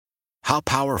How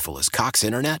powerful is Cox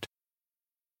Internet?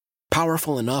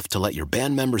 Powerful enough to let your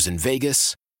band members in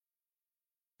Vegas,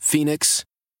 Phoenix,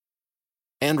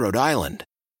 and Rhode Island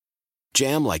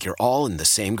jam like you're all in the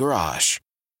same garage.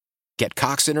 Get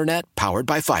Cox Internet powered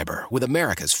by fiber with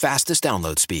America's fastest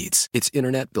download speeds. It's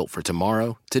internet built for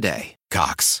tomorrow, today.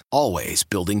 Cox, always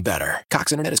building better.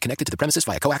 Cox Internet is connected to the premises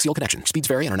via coaxial connection. Speeds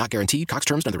vary and are not guaranteed. Cox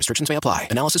terms and other restrictions may apply.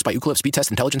 Analysis by Ookla Speed Test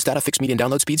Intelligence Data. Fixed median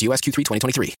download speeds. US Q3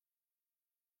 2023.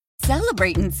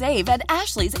 Celebrate and save at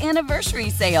Ashley's Anniversary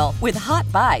Sale. With Hot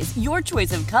Buys, your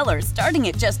choice of colors starting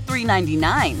at just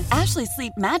 $3.99. Ashley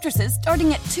Sleep mattresses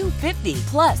starting at $2.50.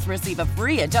 Plus, receive a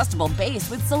free adjustable base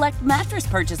with select mattress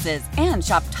purchases. And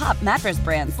shop top mattress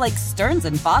brands like Stearns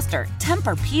 & Foster,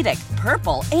 Tempur-Pedic,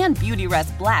 Purple, and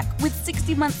Beautyrest Black with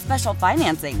 60-month special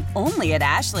financing. Only at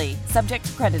Ashley. Subject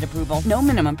to credit approval. No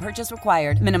minimum purchase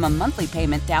required. Minimum monthly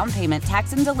payment, down payment,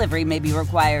 tax, and delivery may be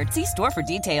required. See store for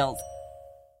details.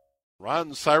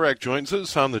 Ron Sirek joins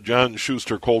us on the John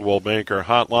Schuster Coldwell Banker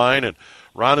Hotline, and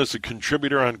Ron is a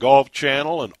contributor on Golf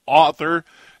Channel, an author,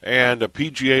 and a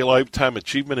PGA Lifetime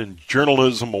Achievement in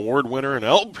Journalism Award winner, and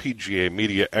LPGA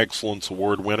Media Excellence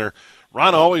Award winner.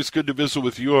 Ron, always good to visit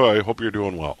with you. I hope you're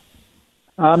doing well.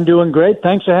 I'm doing great.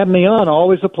 Thanks for having me on.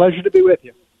 Always a pleasure to be with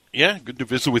you. Yeah, good to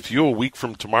visit with you. A week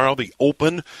from tomorrow, the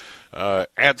Open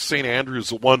at St.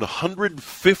 Andrews, the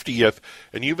 150th,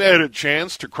 and you've had a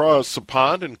chance to cross the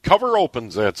pond and cover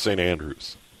Opens at St.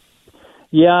 Andrews.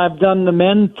 Yeah, I've done the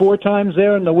men 4 times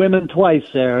there and the women twice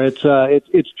there.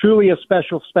 It's truly a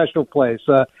special place.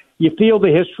 You feel the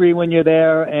history when you're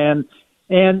there, and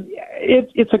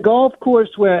it's a golf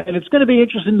course where, and it's going to be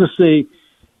interesting to see.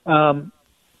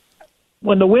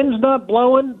 When the wind's not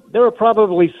blowing, there are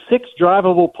probably 6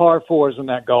 drivable par 4s in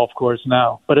that golf course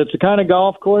now. But it's the kind of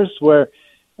golf course where,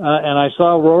 and I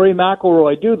saw Rory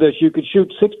McIlroy do this, you could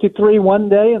shoot 63 one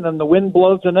day, and then the wind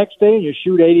blows the next day, and you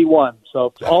shoot 81. So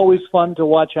it's always fun to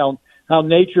watch how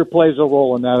nature plays a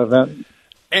role in that event.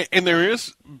 And there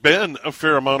has been a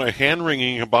fair amount of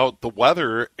hand-wringing about the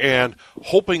weather and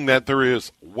hoping that there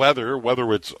is weather,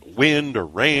 whether it's wind or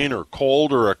rain or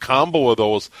cold or a combo of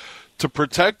those, to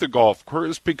protect the golf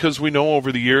course, because we know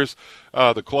over the years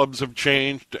the clubs have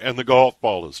changed and the golf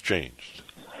ball has changed.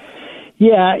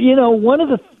 Yeah, one of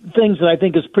the things that I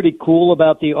think is pretty cool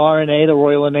about the R&A, the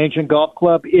Royal and Ancient Golf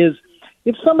Club, is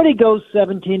if somebody goes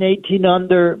 17, 18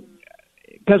 under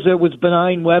because it was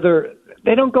benign weather,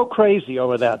 they don't go crazy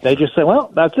over that. They just say,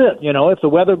 well, that's it.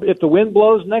 If the wind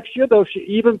blows next year, they'll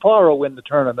even par will win the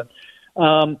tournament.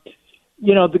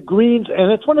 The greens,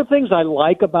 and it's one of the things I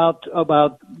like about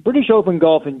British Open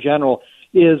golf in general,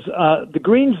 is the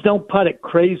greens don't putt at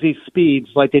crazy speeds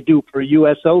like they do for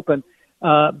U.S. Open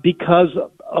because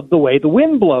of the way the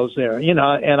wind blows there.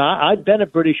 And I've been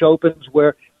at British Opens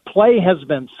where play has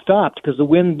been stopped because the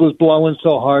wind was blowing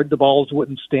so hard the balls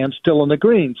wouldn't stand still on the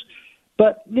greens.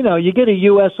 But, you get a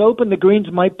U.S. Open, the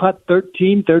greens might putt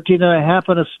 13 and a half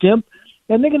on a stimp,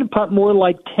 and they're going to putt more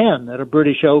like 10 at a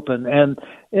British Open. And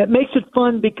it makes it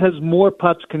fun because more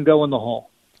putts can go in the hole.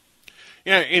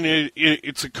 Yeah, and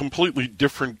it's a completely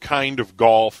different kind of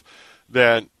golf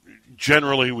that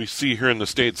generally we see here in the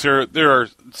States. There are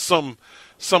some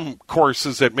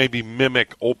courses that maybe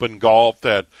mimic open golf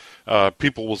that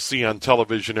people will see on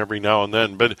television every now and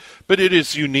then. But it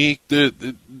is unique,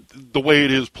 the way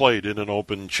it is played in an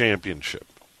Open championship.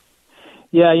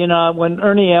 Yeah, when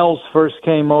Ernie Els first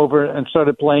came over and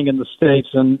started playing in the States,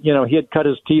 and, he had cut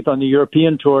his teeth on the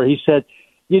European tour, he said,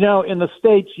 in the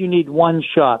States you need one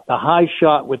shot, the high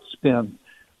shot with spin.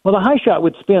 Well, the high shot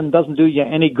with spin doesn't do you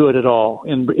any good at all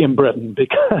in Britain,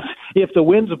 because if the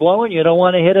wind's blowing, you don't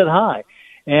want to hit it high.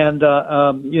 And,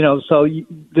 so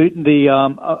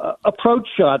the approach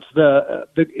shots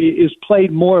is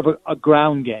played more of a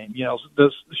ground game.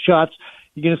 The shots,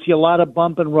 you're going to see a lot of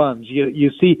bump and runs. You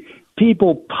see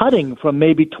people putting from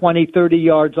maybe 20, 30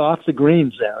 yards off the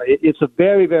greens there. It's a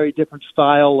very, very different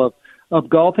style of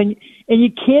golfing. And you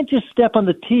can't just step on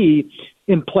the tee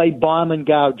and play bomb and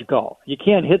gouge golf. You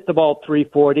can't hit the ball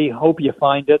 340, hope you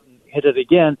find it, and hit it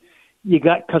again.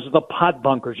 Because of the pot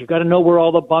bunkers. You got to know where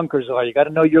all the bunkers are. You got to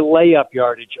know your layup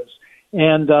yardages.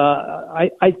 And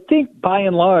I think, by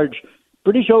and large,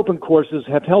 British Open courses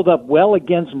have held up well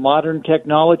against modern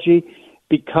technology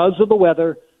because of the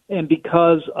weather and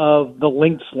because of the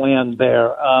links land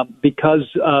there, because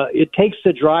it takes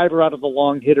the driver out of the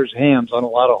long hitter's hands on a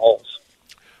lot of holes.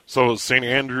 So St.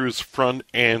 Andrews front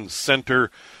and center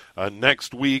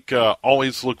next week.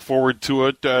 Always look forward to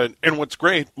it. And what's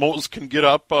great, most can get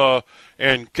up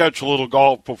and catch a little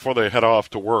golf before they head off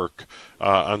to work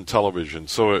on television.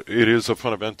 So it is a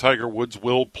fun event. Tiger Woods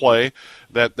will play.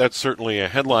 That's certainly a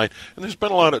headline. And there's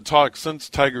been a lot of talk since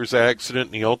Tiger's accident,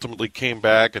 and he ultimately came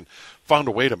back and found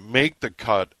a way to make the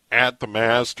cut at the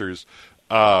Masters.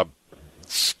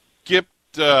 Skipped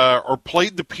or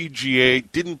played the PGA,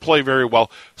 didn't play very well,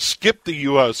 skipped the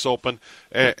U.S. Open,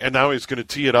 and now he's going to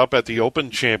tee it up at the Open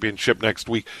Championship next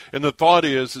week. And the thought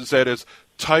is that as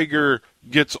Tiger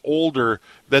gets older,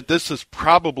 that this is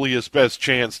probably his best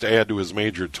chance to add to his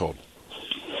major total.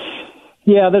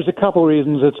 Yeah, there's a couple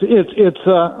reasons. It's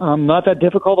not that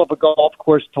difficult of a golf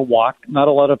course to walk. Not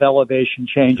a lot of elevation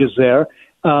changes there.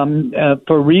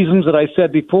 For reasons that I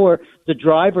said before, the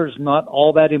driver's not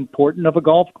all that important of a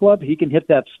golf club. He can hit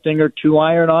that Stinger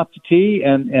 2-iron off the tee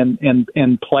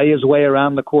and play his way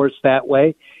around the course that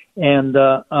way. And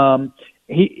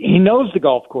he knows the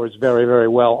golf course very, very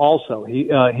well. Also,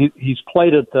 he's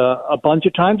played it a bunch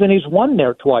of times, and he's won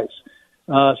there twice.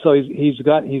 So he's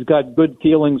got good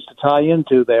feelings to tie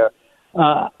into there.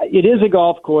 It is a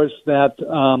golf course that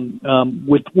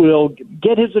will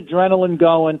get his adrenaline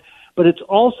going, but it's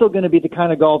also going to be the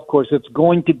kind of golf course that's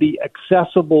going to be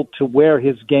accessible to where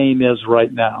his game is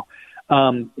right now.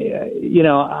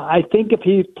 I think if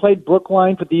he played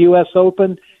Brookline for the U.S.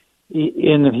 Open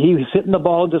and he was hitting the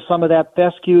ball into some of that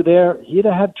fescue there, he'd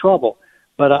have had trouble.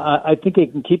 But I think he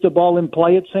can keep the ball in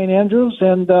play at St. Andrews.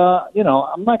 And,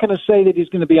 I'm not going to say that he's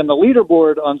going to be on the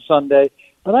leaderboard on Sunday,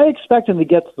 but I expect him to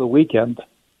get to the weekend.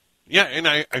 Yeah, and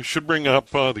I should bring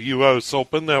up the U.S.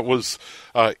 Open that was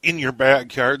in your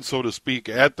backyard, so to speak,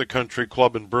 at the Country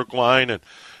Club in Brookline, and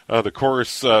the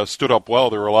course stood up well.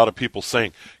 There were a lot of people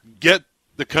saying, get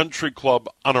the Country Club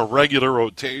on a regular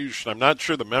rotation. I'm not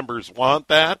sure the members want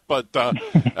that, but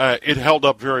it held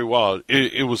up very well.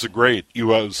 It was a great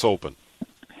U.S. Open.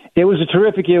 It was a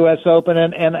terrific U.S. Open,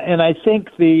 and I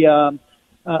think the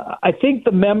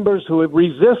members who have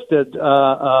resisted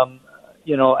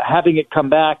having it come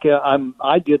back.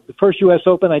 I did the first U.S.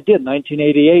 Open I did,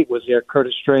 1988, was their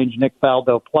Curtis Strange, Nick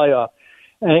Faldo playoff.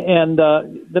 And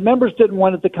the members didn't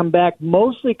want it to come back,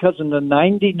 mostly because in the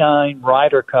 99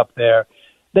 Ryder Cup there,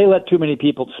 they let too many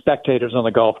spectators on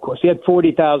the golf course. They had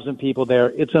 40,000 people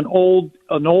there. It's an old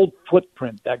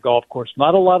footprint, that golf course.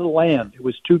 Not a lot of land. It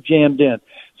was too jammed in.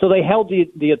 So they held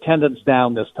the attendance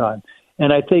down this time.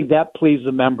 And I think that pleased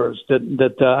the members.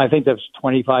 I think that was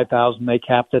 25,000 they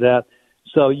capped it at.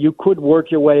 So you could work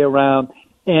your way around,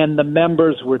 and the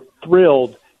members were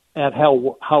thrilled at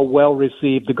how well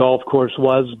received the golf course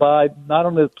was by not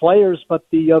only the players but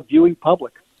the viewing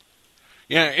public.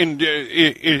 Yeah, and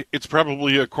it's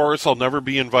probably a course I'll never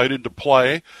be invited to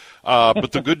play.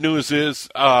 But the good news is,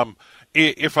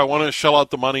 if I want to shell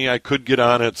out the money, I could get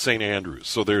on at St. Andrews.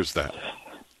 So there's that.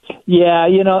 Yeah,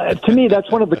 to me, that's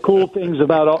one of the cool things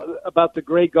about the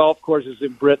great golf courses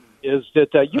in Britain is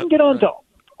that you can get on to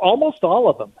almost all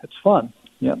of them. It's fun.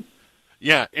 Yeah.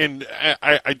 Yeah, and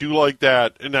I do like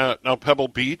that. And now Pebble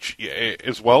Beach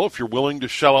as well. If you're willing to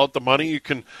shell out the money, you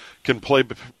can play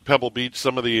Pebble Beach.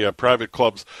 Some of the private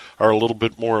clubs are a little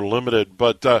bit more limited.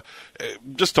 But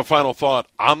just a final thought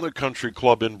on the Country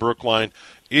Club in Brookline.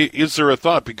 Is there a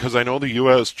thought, because I know the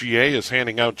USGA is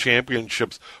handing out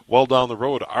championships well down the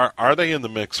road, are they in the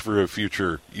mix for a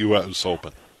future U.S.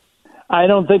 Open? I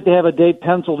don't think they have a date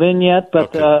penciled in yet,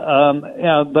 but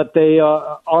okay. But they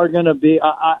are going to be.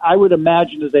 I would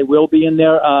imagine that they will be in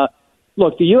there.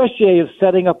 Look, the USGA is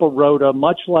setting up a rota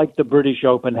much like the British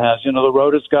Open has. The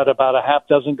rota's got about a half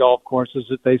dozen golf courses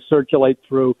that they circulate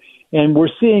through, and we're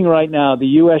seeing right now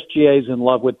the USGA is in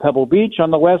love with Pebble Beach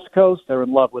on the West Coast. They're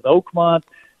in love with Oakmont.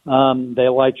 They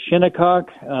like Shinnecock.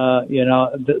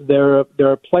 There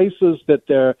are places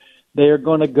that they are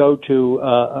going to go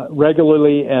to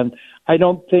regularly, and I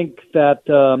don't think that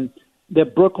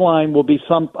that Brookline will be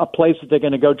a place that they're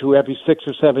going to go to every 6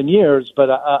 or 7 years.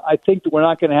 But I think that we're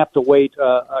not going to have to wait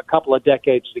a couple of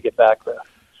decades to get back there.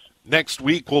 Next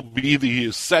week will be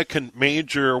the second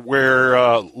major where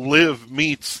LIV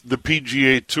meets the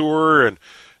PGA Tour and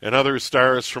other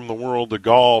stars from the world of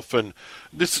golf, and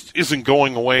this isn't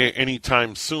going away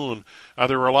anytime soon.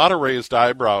 There were a lot of raised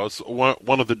eyebrows.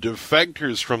 One of the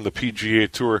defectors from the PGA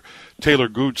Tour, Taylor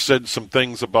Gooch, said some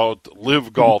things about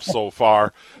LIV golf so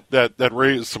far that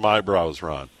raised some eyebrows,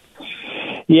 Ron.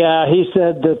 Yeah, he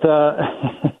said that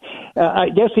I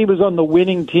guess he was on the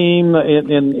winning team in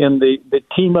the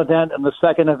team event and the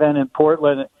second event in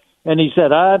Portland, And he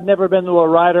said, I've never been to a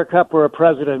Ryder Cup or a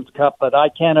President's Cup, but I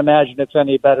can't imagine it's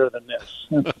any better than this.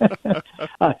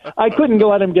 I couldn't go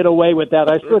let him get away with that.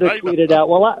 I sort of tweeted out,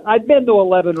 well, I've been to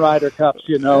 11 Ryder Cups,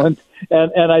 and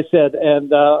I said,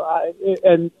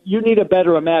 and you need a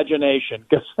better imagination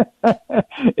because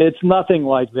it's nothing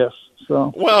like this.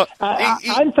 So well,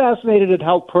 I'm fascinated at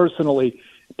how personally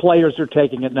players are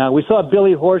taking it now. We saw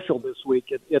Billy Horschel this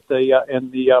week in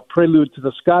the prelude to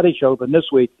the Scottish Open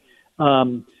this week.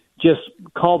 Just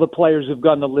call the players who've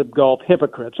gone to LIV Golf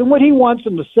hypocrites. And what he wants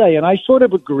them to say, and I sort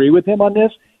of agree with him on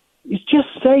this, is just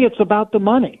say it's about the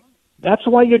money. That's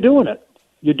why you're doing it.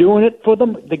 You're doing it for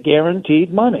the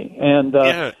guaranteed money. And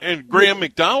and Graham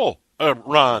McDowell,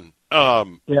 Ron,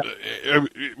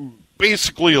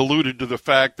 basically alluded to the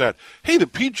fact that, hey, the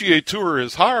PGA Tour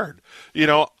is hard.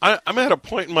 I'm at a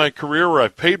point in my career where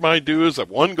I've paid my dues. I've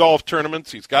won golf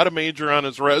tournaments. He's got a major on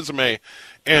his resume.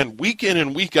 And week in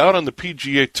and week out on the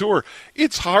PGA Tour,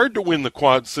 it's hard to win the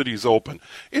Quad Cities Open.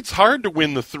 It's hard to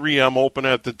win the 3M Open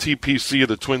at the TPC of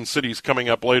the Twin Cities coming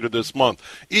up later this month.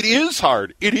 It is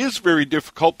hard. It is very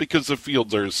difficult because the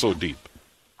fields are so deep.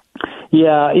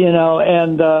 Yeah,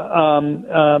 and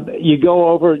you go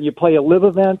over and you play a LIV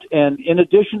event, and in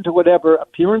addition to whatever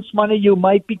appearance money you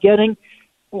might be getting,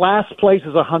 last place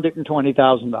is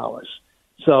 $120,000.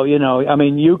 So,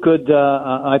 you could,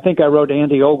 I think I wrote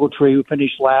Andy Ogletree, who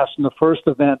finished last in the first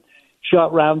event,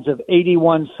 shot rounds of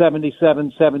 81,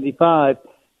 77, 75.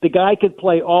 The guy could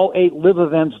play all 8 LIV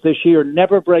events this year,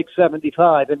 never break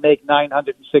 75, and make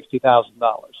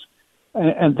 $960,000.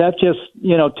 And that just,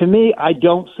 to me, I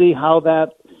don't see how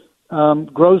that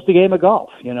grows the game of golf.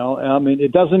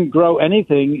 It doesn't grow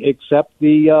anything except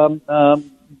the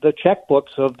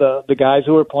checkbooks of the guys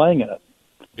who are playing in it.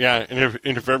 Yeah,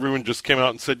 and if everyone just came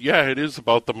out and said, yeah, it is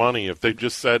about the money. If they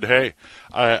just said, hey,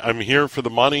 I'm here for the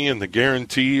money and the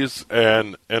guarantees,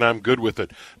 and I'm good with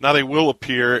it. Now they will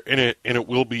appear, and it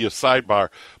will be a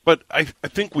sidebar. But I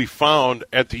think we found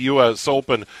at the U.S.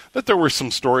 Open that there were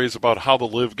some stories about how the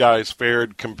LIV guys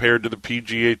fared compared to the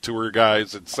PGA Tour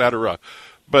guys, etc.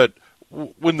 But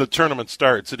when the tournament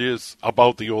starts, it is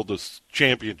about the oldest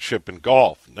championship in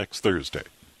golf next Thursday.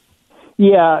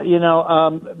 Yeah,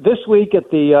 this week at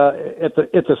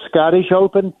the Scottish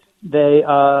Open, they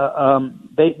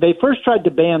first tried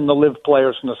to ban the LIV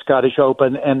players from the Scottish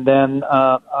Open, and then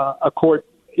a court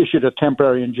issued a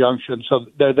temporary injunction, so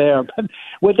they're there. But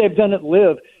what they've done at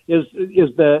LIV is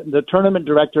the tournament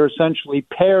director essentially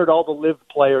paired all the LIV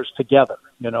players together,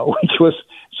 which was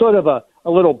sort of a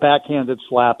little backhanded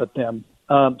slap at them.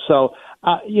 We're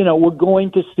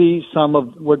going to see some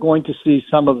of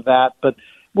that, but.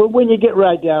 Well, when you get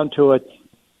right down to it,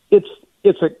 it's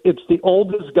the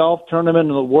oldest golf tournament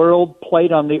in the world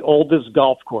played on the oldest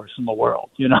golf course in the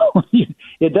world.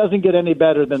 It doesn't get any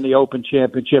better than the Open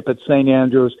Championship at St.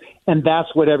 Andrews, and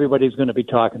that's what everybody's going to be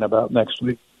talking about next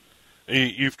week.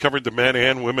 You've covered the men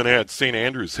and women at St.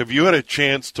 Andrews. Have you had a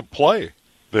chance to play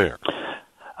there?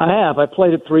 I have. I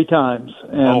played it 3 times,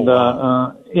 and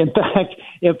in fact,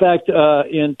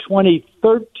 in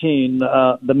 2013,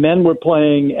 the men were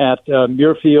playing at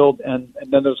Muirfield, and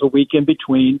then there's a week in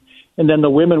between, and then the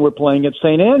women were playing at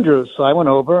St. Andrews. So I went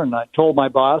over and I told my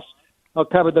boss, I'll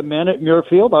cover the men at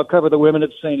Muirfield, I'll cover the women at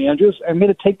St. Andrews. I'm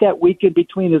going to take that week in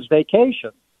between as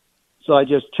vacation. So I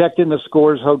just checked in the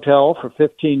Scores Hotel for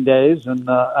 15 days and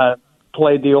I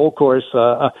played the old course.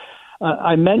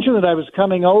 I mentioned that I was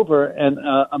coming over, and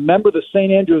a member of the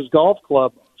St. Andrews Golf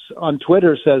Club on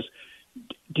Twitter says,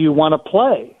 do you want to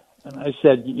play? And I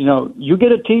said, you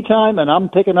get a tee time, and I'm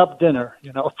picking up dinner,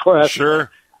 for us.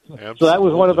 Sure. Absolutely. So that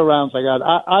was one of the rounds I got.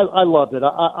 I loved it.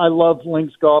 I love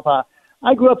links golf. I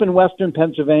grew up in western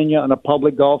Pennsylvania on a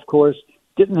public golf course,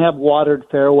 didn't have watered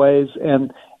fairways,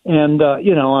 and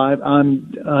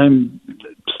I'm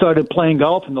started playing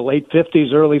golf in the late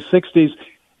 50s, early 60s.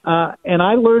 And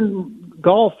I learned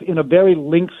golf in a very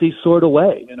linksy sort of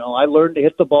way. I learned to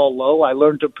hit the ball low. I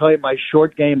learned to play my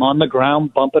short game on the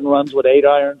ground, bump and runs with 8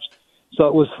 irons. So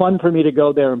it was fun for me to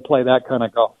go there and play that kind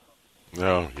of golf.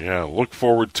 Oh, yeah. Look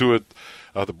forward to it.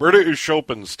 The British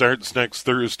Open starts next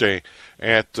Thursday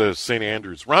at St.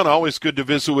 Andrews. Ron, always good to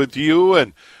visit with you,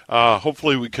 and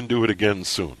hopefully we can do it again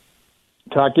soon.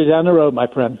 Talk to you down the road, my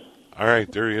friend. All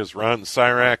right, there he is, Ron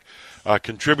Sirak,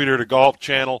 contributor to Golf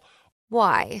Channel.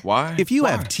 Why? Why? If you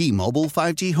have T-Mobile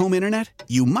 5G home internet,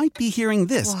 you might be hearing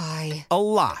this Why? a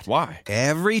lot. Why?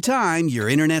 Every time your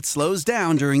internet slows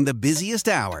down during the busiest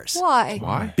hours. Why?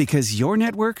 Why? Because your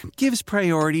network gives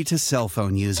priority to cell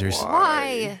phone users.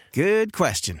 Why? Good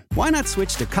question. Why not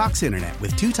switch to Cox Internet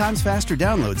with 2 times faster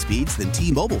download speeds than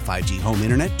T-Mobile 5G home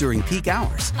internet during peak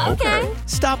hours? Okay.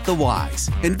 Stop the whys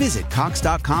and visit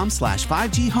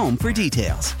cox.com/5G home for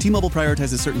details. T-Mobile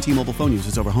prioritizes certain T-Mobile phone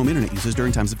users over home internet users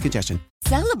during times of congestion.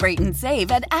 Celebrate and save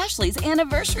at Ashley's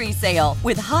Anniversary Sale.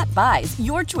 With Hot Buys,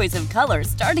 your choice of colors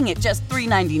starting at just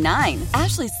 $3.99.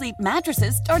 Ashley Sleep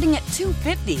mattresses starting at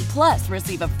 $2.50. Plus,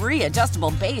 receive a free adjustable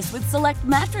base with select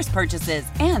mattress purchases.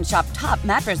 And shop top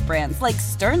mattress brands like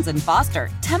Stearns &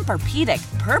 Foster, Tempur-Pedic,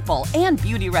 Purple, and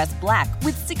Beautyrest Black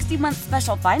with 60-month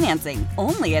special financing.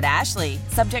 Only at Ashley.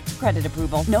 Subject to credit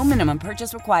approval. No minimum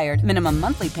purchase required. Minimum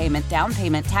monthly payment, down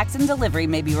payment, tax, and delivery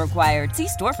may be required. See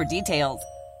store for details.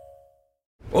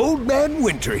 Old Man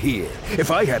Winter here. If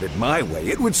I had it my way,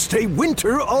 it would stay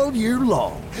winter all year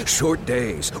long. Short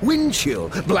days, wind chill,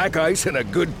 black ice, and a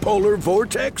good polar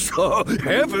vortex. Oh,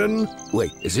 heaven!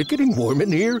 Wait, is it getting warm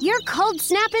in here? Your cold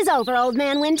snap is over, Old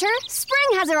Man Winter.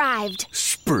 Spring has arrived.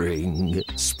 Spring.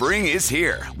 Spring is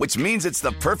here, which means it's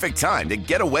the perfect time to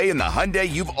get away in the Hyundai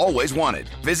you've always wanted.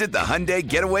 Visit the Hyundai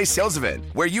Getaway Sales Event,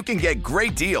 where you can get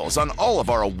great deals on all of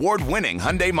our award-winning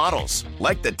Hyundai models,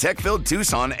 like the tech-filled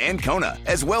Tucson and Kona,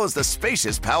 as well as the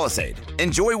spacious Palisade.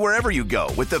 Enjoy wherever you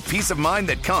go with the peace of mind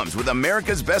that comes with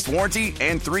America's best warranty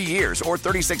and 3 years or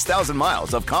 36,000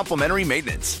 miles of complimentary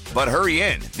maintenance. But hurry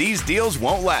in, these deals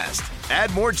won't last.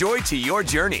 Add more joy to your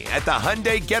journey at the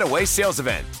Hyundai Getaway Sales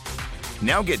Event.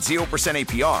 Now get 0%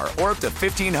 APR or up to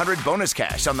 $1,500 bonus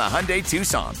cash on the Hyundai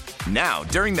Tucson. Now,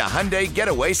 during the Hyundai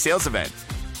Getaway Sales Event.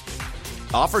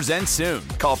 Offers end soon.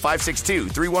 Call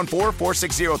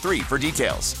 562-314-4603 for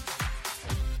details.